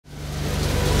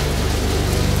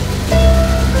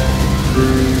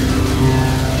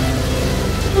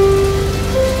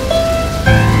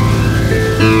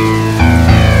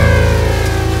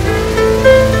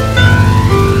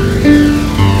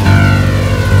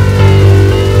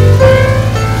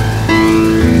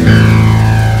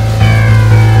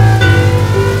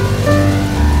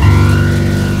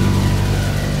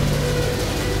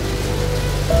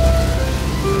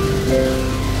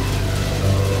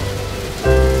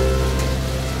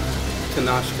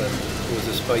Tenochca was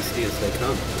as feisty as they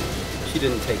come. She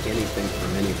didn't take anything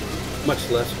from anyone,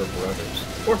 much less her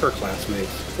brothers, or her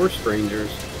classmates, or strangers,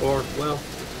 or, well,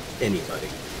 anybody.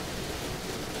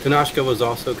 Tenochca was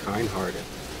also kind-hearted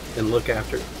and looked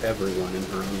after everyone in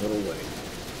her own little way.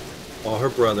 All her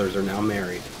brothers are now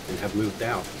married and have moved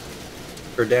out.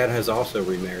 Her dad has also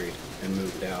remarried and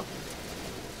moved out.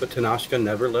 But Tenochca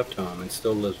never left home and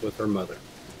still lives with her mother.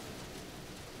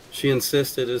 She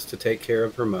insists it is to take care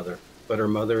of her mother, but her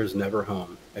mother is never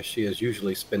home, as she is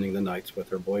usually spending the nights with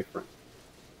her boyfriend.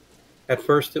 At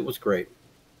first it was great.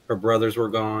 Her brothers were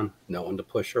gone, no one to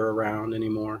push her around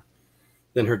anymore.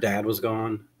 Then her dad was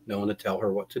gone, no one to tell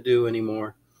her what to do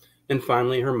anymore. And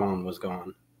finally her mom was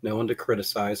gone, no one to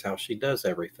criticize how she does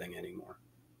everything anymore.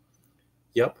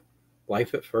 Yup,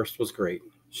 life at first was great.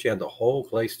 She had the whole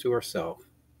place to herself,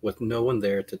 with no one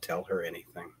there to tell her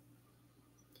anything.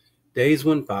 Days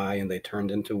went by and they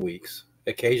turned into weeks.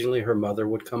 Occasionally her mother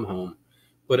would come home,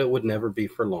 but it would never be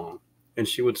for long, and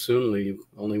she would soon leave,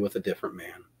 only with a different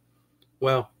man.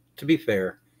 Well, to be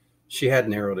fair, she had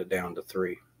narrowed it down to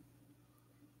 3.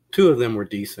 2 of them were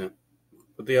decent,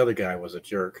 but the other guy was a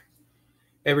jerk.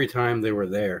 Every time they were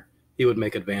there, he would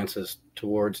make advances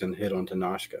towards and hit on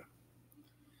Tenochca.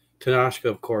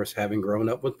 Tenochca, of course, having grown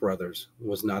up with brothers,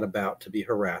 was not about to be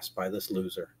harassed by this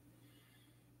loser.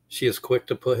 She is quick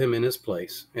to put him in his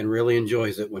place and really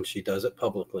enjoys it when she does it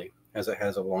publicly, as it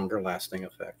has a longer lasting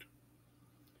effect.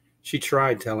 She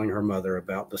tried telling her mother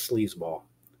about the sleazeball,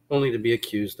 only to be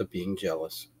accused of being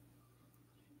jealous.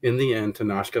 In the end,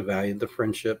 Tenochca valued the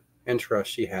friendship and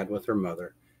trust she had with her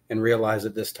mother and realized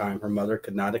at this time her mother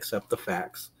could not accept the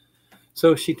facts,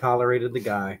 so she tolerated the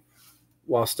guy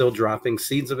while still dropping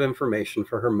seeds of information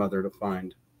for her mother to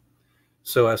find,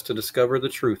 so as to discover the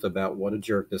truth about what a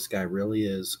jerk this guy really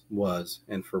is, was,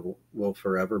 and will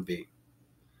forever be.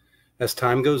 As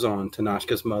time goes on,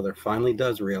 Tenochca's mother finally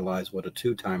does realize what a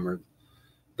 2-timer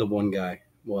the one guy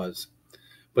was.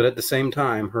 But at the same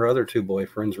time, her other 2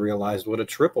 boyfriends realized what a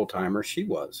triple-timer she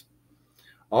was.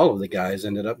 All of the guys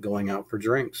ended up going out for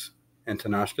drinks, and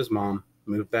Tenochca's mom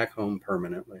moved back home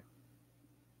permanently.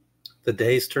 The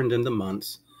days turned into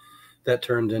months that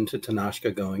turned into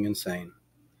Tenochca going insane.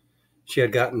 She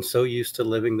had gotten so used to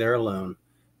living there alone,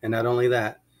 and not only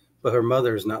that, but her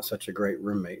mother is not such a great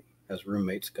roommate, as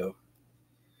roommates go.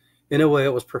 In a way,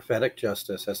 it was prophetic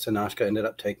justice, as Tenochca ended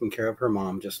up taking care of her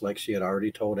mom just like she had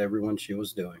already told everyone she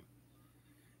was doing.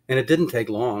 And it didn't take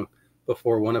long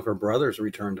before one of her brothers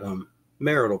returned home,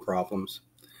 marital problems.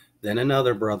 Then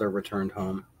another brother returned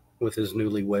home with his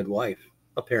newlywed wife,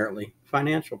 apparently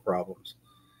financial problems.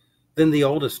 Then the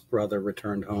oldest brother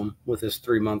returned home with his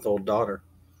 3-month-old daughter.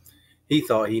 He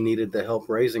thought he needed the help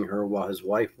raising her while his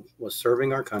wife was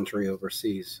serving our country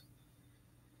overseas.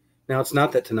 Now, it's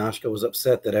not that Tenochca was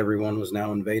upset that everyone was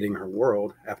now invading her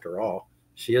world. After all,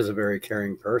 she is a very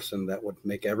caring person that would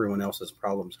make everyone else's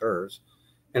problems hers,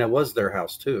 and it was their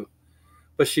house too.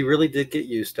 But she really did get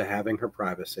used to having her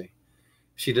privacy.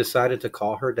 She decided to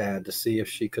call her dad to see if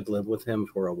she could live with him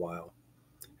for a while.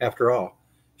 After all,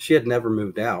 she had never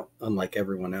moved out, unlike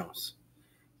everyone else.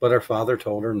 But her father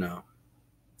told her no.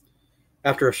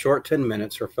 After a short 10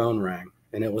 minutes, her phone rang,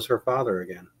 and it was her father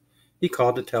again. He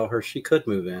called to tell her she could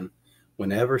move in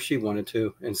whenever she wanted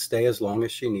to and stay as long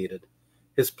as she needed.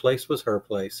 His place was her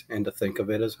place, and to think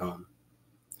of it as home.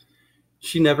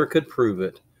 She never could prove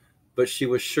it, but she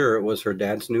was sure it was her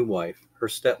dad's new wife, her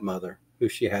stepmother, who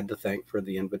she had to thank for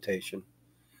the invitation.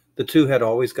 The 2 had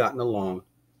always gotten along,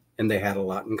 and they had a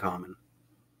lot in common.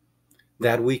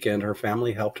 That weekend, her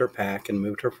family helped her pack and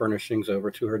moved her furnishings over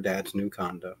to her dad's new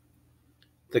condo.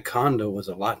 The condo was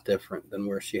a lot different than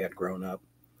where she had grown up.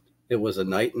 It was a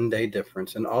night and day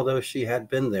difference, and although she had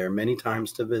been there many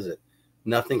times to visit,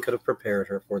 nothing could have prepared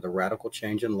her for the radical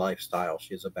change in lifestyle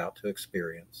she is about to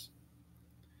experience.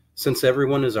 Since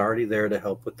everyone is already there to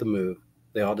help with the move,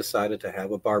 they all decided to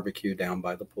have a barbecue down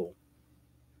by the pool.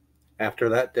 After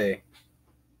that day,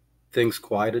 things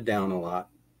quieted down a lot,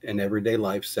 and everyday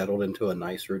life settled into a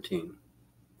nice routine.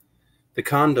 The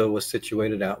condo was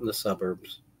situated out in the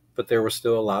suburbs, but there were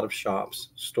still a lot of shops,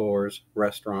 stores,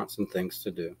 restaurants, and things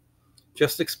to do.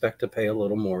 Just expect to pay a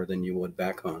little more than you would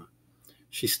back home.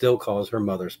 She still calls her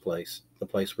mother's place, the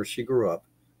place where she grew up,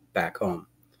 back home.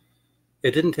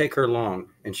 It didn't take her long,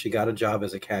 and she got a job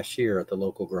as a cashier at the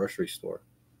local grocery store.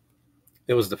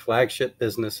 It was the flagship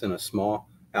business in a small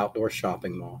outdoor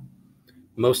shopping mall.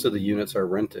 Most of the units are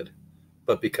rented,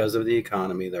 but because of the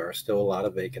economy, there are still a lot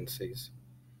of vacancies.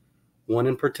 One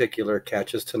in particular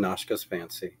catches Tenochca's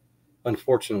fancy.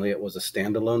 Unfortunately, it was a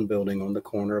standalone building on the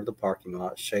corner of the parking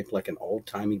lot shaped like an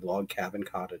old-timey log cabin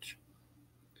cottage.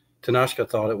 Tenochca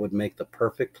thought it would make the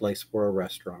perfect place for a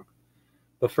restaurant.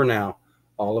 But for now,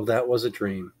 all of that was a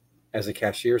dream, as a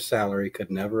cashier's salary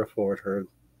could never afford her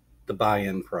the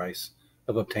buy-in price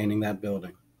of obtaining that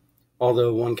building,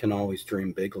 although one can always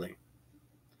dream bigly.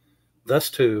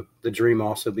 Thus, too, the dream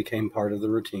also became part of the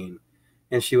routine,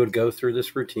 and she would go through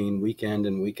this routine week in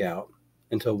and week out,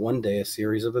 until one day a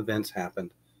series of events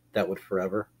happened that would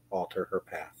forever alter her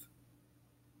path.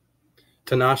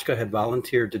 Tenochca had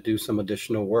volunteered to do some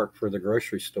additional work for the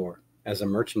grocery store as a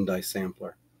merchandise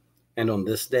sampler, and on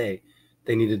this day,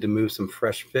 they needed to move some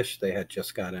fresh fish they had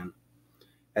just got in.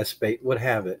 As fate would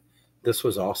have it, this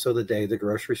was also the day the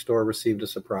grocery store received a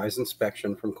surprise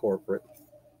inspection from corporate.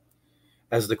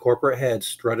 As the corporate heads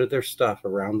strutted their stuff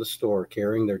around the store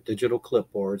carrying their digital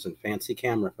clipboards and fancy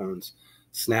camera phones,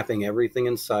 snapping everything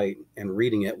in sight and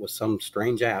reading it with some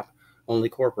strange app only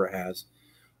corporate has,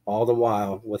 all the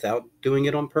while without doing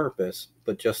it on purpose,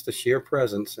 but just the sheer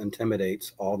presence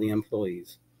intimidates all the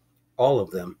employees. All of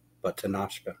them but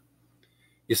Tenochca.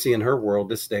 You see, in her world,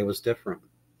 this day was different,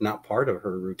 not part of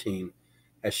her routine,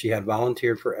 as she had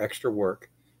volunteered for extra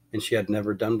work and she had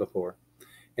never done before.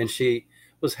 And she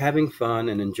was having fun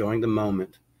and enjoying the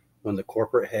moment when the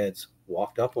corporate heads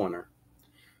walked up on her.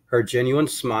 Her genuine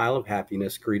smile of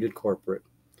happiness greeted corporate,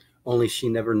 only she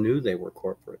never knew they were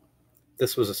corporate.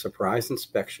 This was a surprise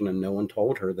inspection and no one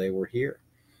told her they were here.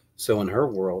 So in her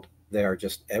world, they are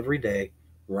just everyday,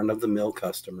 run-of-the-mill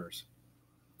customers.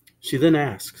 She then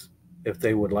asks if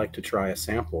they would like to try a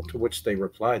sample, to which they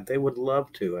replied they would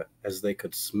love to, as they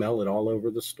could smell it all over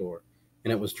the store,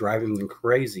 and it was driving them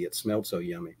crazy it smelled so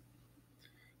yummy.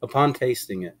 Upon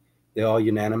tasting it, they all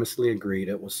unanimously agreed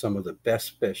it was some of the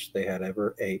best fish they had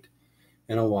ever ate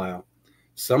in a while.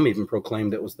 Some even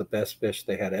proclaimed it was the best fish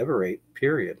they had ever ate,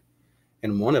 period.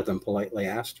 And one of them politely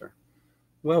asked her,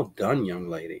 "Well done, young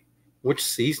lady. Which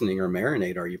seasoning or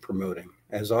marinade are you promoting,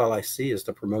 as all I see is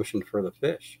the promotion for the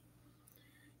fish?"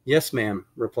 "Yes, ma'am,"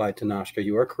 replied Tenochca,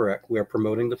 "you are correct. We are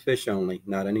promoting the fish only,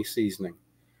 not any seasoning."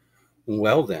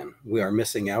 "Well, then, we are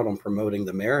missing out on promoting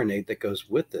the marinade that goes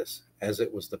with this, as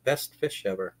it was the best fish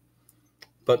ever."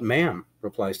 "But, ma'am,"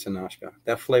 replies Tenochca,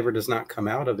 "that flavor does not come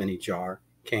out of any jar,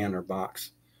 can, or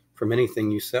box, from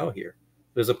anything you sell here.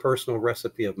 It is a personal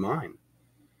recipe of mine."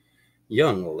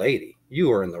 "Young lady,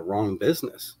 you are in the wrong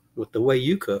business. With the way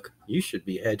you cook, you should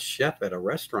be head chef at a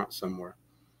restaurant somewhere."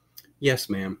 "Yes,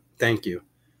 ma'am. Thank you.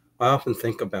 I often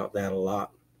think about that a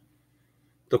lot."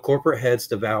 The corporate heads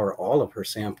devour all of her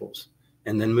samples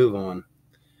and then move on.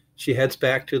 She heads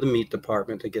back to the meat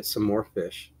department to get some more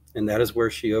fish, and that is where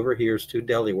she overhears two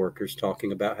deli workers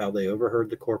talking about how they overheard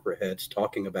the corporate heads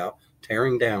talking about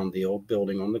tearing down the old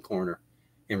building on the corner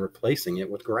and replacing it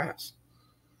with grass.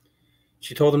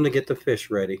 She told them to get the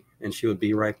fish ready, and she would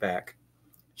be right back.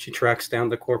 She tracks down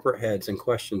the corporate heads and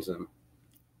questions them.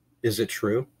 "Is it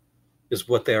true? Is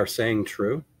what they are saying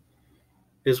true?"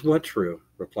 "Is what true?"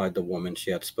 replied the woman she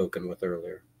had spoken with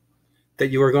earlier. "That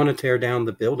you are going to tear down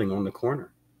the building on the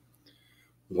corner."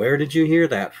 "Where did you hear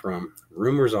that from?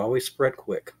 Rumors always spread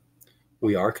quick."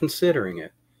 "We are considering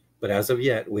it, but as of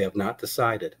yet we have not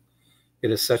decided.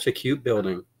 It is such a cute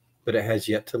building, but it has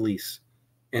yet to lease,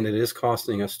 and it is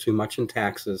costing us too much in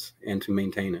taxes and to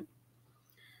maintain it."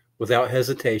 Without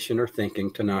hesitation or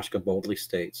thinking, Tenochca boldly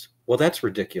states, "Well, that's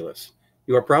ridiculous.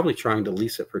 You are probably trying to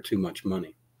lease it for too much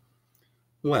money."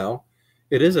 "Well,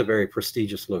 it is a very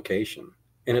prestigious location,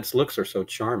 and its looks are so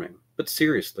charming, but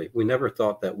seriously, we never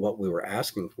thought that what we were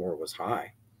asking for was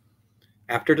high."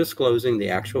 After disclosing the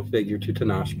actual figure to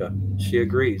Tenochca, she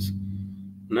agrees.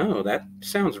 "No, that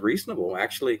sounds reasonable.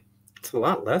 Actually, it's a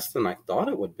lot less than I thought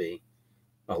it would be."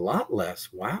 "A lot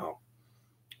less? Wow."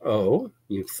 "Oh,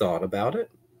 you've thought about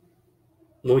it?"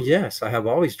 "Well, yes, I have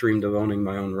always dreamed of owning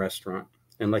my own restaurant,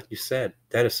 and like you said,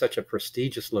 that is such a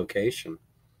prestigious location."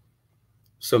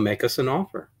 "So make us an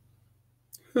offer."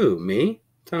 "Who, me?"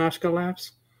 Tenochca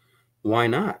laughs. "Why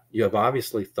not? You have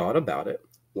obviously thought about it.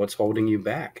 What's holding you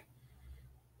back?"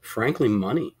 "Frankly,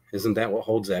 money. Isn't that what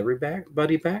holds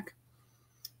everybody back?"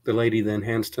 The lady then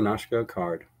hands Tenochca a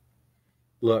card.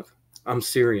 "Look, I'm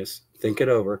serious. Think it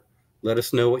over. Let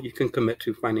us know what you can commit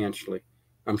to financially.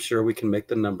 I'm sure we can make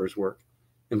the numbers work.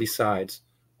 And besides,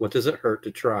 what does it hurt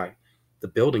to try? The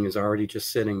building is already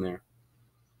just sitting there."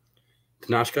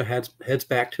 Tenochca heads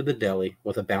back to the deli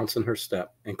with a bounce in her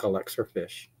step and collects her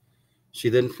fish. She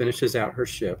then finishes out her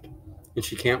shift, and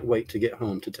she can't wait to get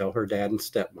home to tell her dad and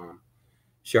stepmom.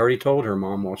 She already told her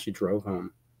mom while she drove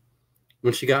home.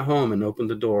 When she got home and opened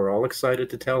the door, all excited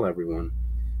to tell everyone,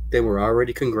 they were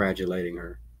already congratulating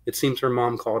her. It seems her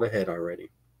mom called ahead already.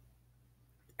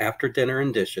 After dinner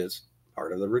and dishes,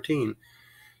 part of the routine,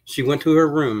 she went to her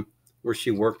room where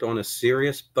she worked on a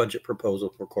serious budget proposal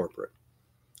for corporate.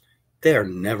 They are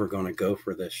never going to go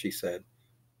for this, she said,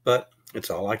 but it's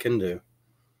all I can do.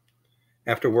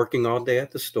 After working all day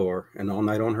at the store and all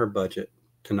night on her budget,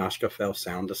 Tenochca fell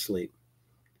sound asleep.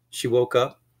 She woke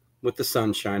up with the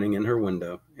sun shining in her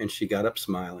window, and she got up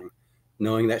smiling,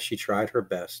 knowing that she tried her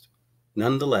best.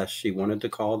 Nonetheless, she wanted to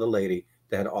call the lady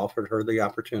that had offered her the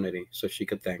opportunity so she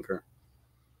could thank her.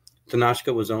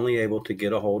 Tenochca was only able to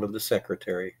get a hold of the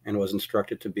secretary and was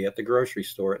instructed to be at the grocery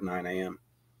store at 9 a.m.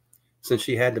 Since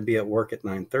she had to be at work at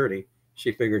 9:30,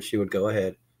 she figured she would go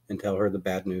ahead and tell her the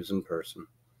bad news in person.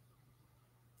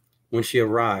 When she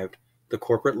arrived, the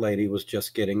corporate lady was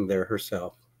just getting there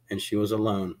herself, and she was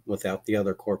alone without the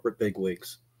other corporate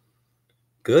bigwigs.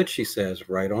 Good, she says,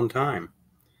 right on time.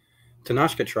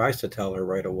 Tenochca tries to tell her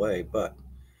right away, but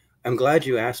I'm glad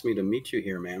you asked me to meet you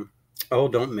here, ma'am. Oh,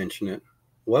 don't mention it.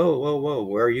 Whoa, whoa, whoa,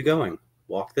 where are you going?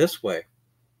 Walk this way.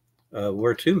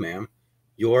 Where to, ma'am?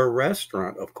 Your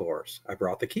restaurant, of course. I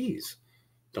brought the keys.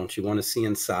 Don't you want to see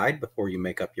inside before you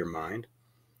make up your mind?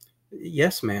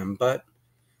 Yes, ma'am, but...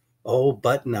 Oh,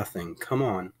 but nothing. Come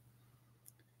on.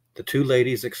 The two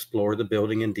ladies explore the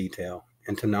building in detail,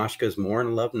 and Tenochca is more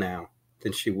in love now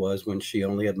than she was when she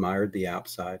only admired the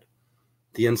outside.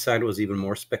 The inside was even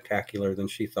more spectacular than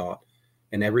she thought,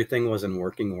 and everything was in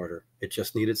working order. It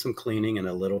just needed some cleaning and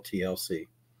a little TLC.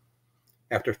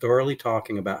 After thoroughly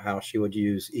talking about how she would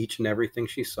use each and everything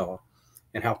she saw,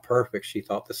 and how perfect she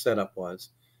thought the setup was,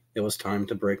 it was time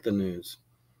to break the news.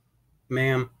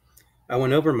 Ma'am, I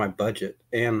went over my budget,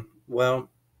 and, well,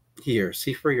 here,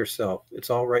 see for yourself. It's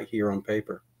all right here on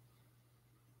paper.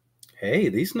 Hey,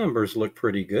 these numbers look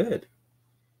pretty good.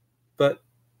 But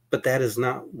that is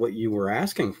not what you were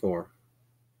asking for.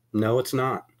 No, it's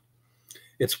not.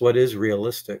 It's what is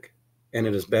realistic, and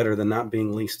it is better than not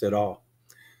being leased at all.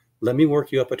 Let me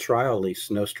work you up a trial lease,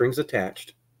 no strings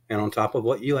attached, and on top of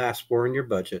what you asked for in your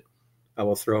budget, I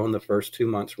will throw in the first 2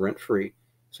 months rent-free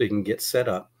so you can get set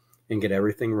up and get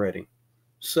everything ready.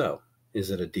 So,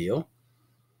 is it a deal?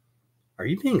 Are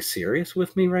you being serious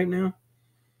with me right now?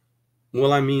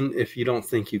 Well, I mean, if you don't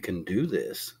think you can do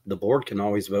this, the board can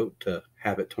always vote to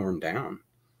have it torn down.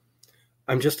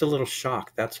 I'm just a little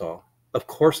shocked, that's all. Of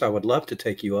course, I would love to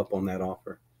take you up on that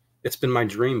offer. It's been my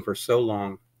dream for so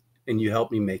long, and you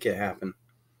helped me make it happen.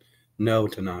 No,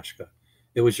 Tenochca,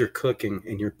 it was your cooking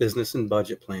and your business and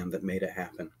budget plan that made it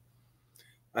happen.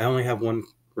 I only have one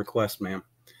request, ma'am.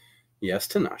 Yes,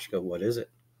 Tenochca, what is it?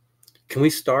 Can we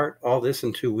start all this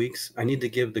in 2 weeks? I need to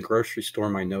give the grocery store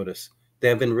my notice. They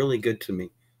have been really good to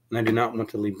me, and I do not want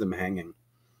to leave them hanging.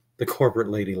 The corporate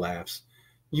lady laughs.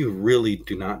 You really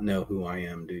do not know who I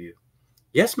am, do you?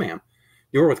 Yes, ma'am.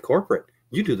 You're with corporate.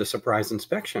 You do the surprise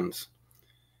inspections.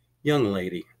 Young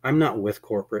lady, I'm not with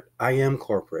corporate. I am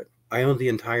corporate. I own the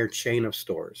entire chain of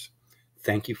stores.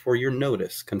 Thank you for your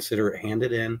notice. Consider it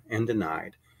handed in and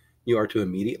denied. You are to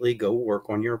immediately go work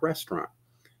on your restaurant.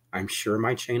 I'm sure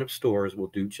my chain of stores will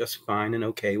do just fine and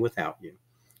okay without you.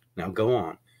 Now go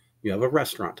on. You have a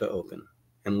restaurant to open.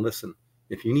 And listen,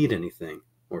 if you need anything,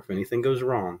 or if anything goes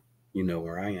wrong, you know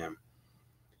where I am.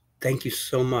 Thank you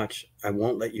so much. I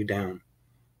won't let you down.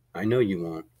 I know you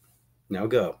won't. Now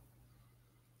go.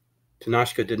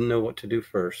 Tenochca didn't know what to do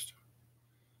first.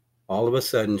 All of a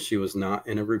sudden, she was not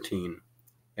in a routine.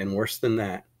 And worse than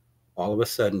that, all of a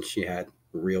sudden, she had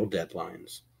real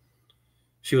deadlines.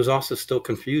 She was also still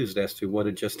confused as to what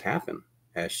had just happened,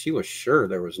 as she was sure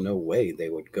there was no way they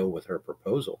would go with her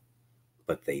proposal.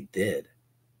 But they did.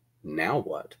 Now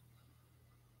what?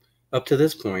 Up to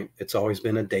this point, it's always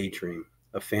been a daydream,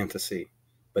 a fantasy,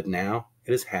 but now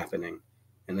it is happening,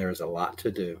 and there is a lot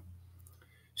to do.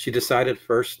 She decided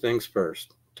first things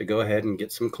first, to go ahead and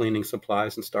get some cleaning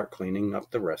supplies and start cleaning up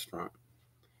the restaurant.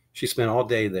 She spent all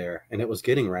day there, and it was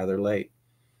getting rather late.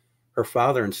 Her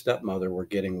father and stepmother were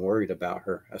getting worried about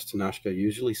her, as Tenochca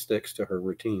usually sticks to her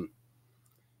routine.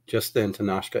 Just then,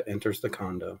 Tenochca enters the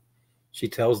condo. She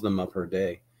tells them of her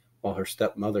day, while her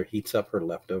stepmother heats up her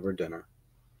leftover dinner.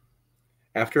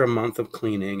 After a month of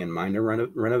cleaning and minor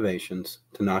renovations,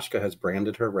 Tenochca has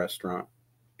branded her restaurant,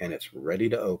 and it's ready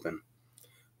to open.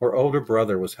 Her older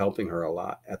brother was helping her a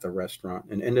lot at the restaurant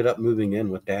and ended up moving in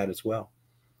with Dad as well.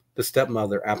 The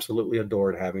stepmother absolutely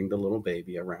adored having the little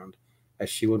baby around, as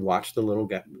she would watch the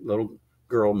little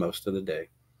girl most of the day.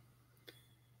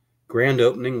 Grand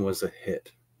opening was a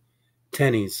hit.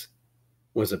 Tenny's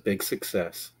was a big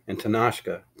success, and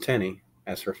Tenochca, Tenny,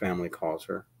 as her family calls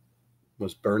her,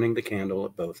 was burning the candle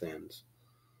at both ends.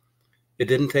 It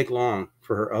didn't take long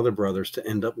for her other brothers to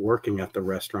end up working at the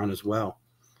restaurant as well,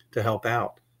 to help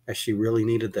out, as she really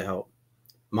needed the help.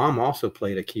 Mom also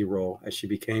played a key role as she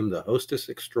became the hostess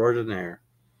extraordinaire.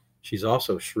 She's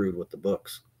also shrewd with the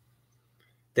books.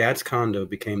 Dad's condo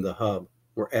became the hub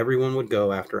where everyone would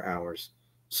go after hours,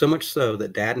 so much so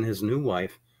that Dad and his new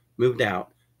wife moved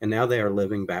out and now they are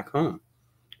living back home,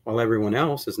 while everyone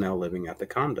else is now living at the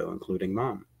condo, including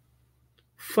Mom.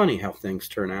 Funny how things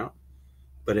turn out,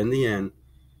 but in the end,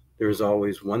 there is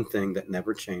always one thing that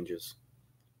never changes.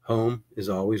 Home is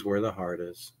always where the heart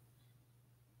is.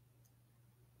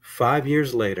 5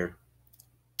 years later,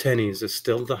 Tenny's is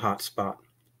still the hot spot,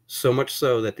 so much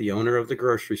so that the owner of the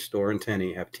grocery store and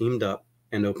Tenny have teamed up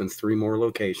and opened 3 more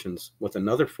locations, with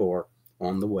another 4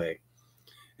 on the way.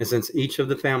 And since each of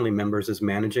the family members is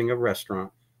managing a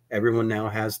restaurant, everyone now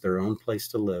has their own place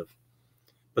to live.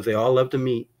 But they all love to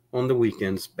meet on the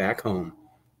weekends back home,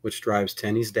 which drives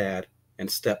Tenny's dad and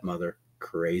stepmother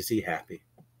crazy happy.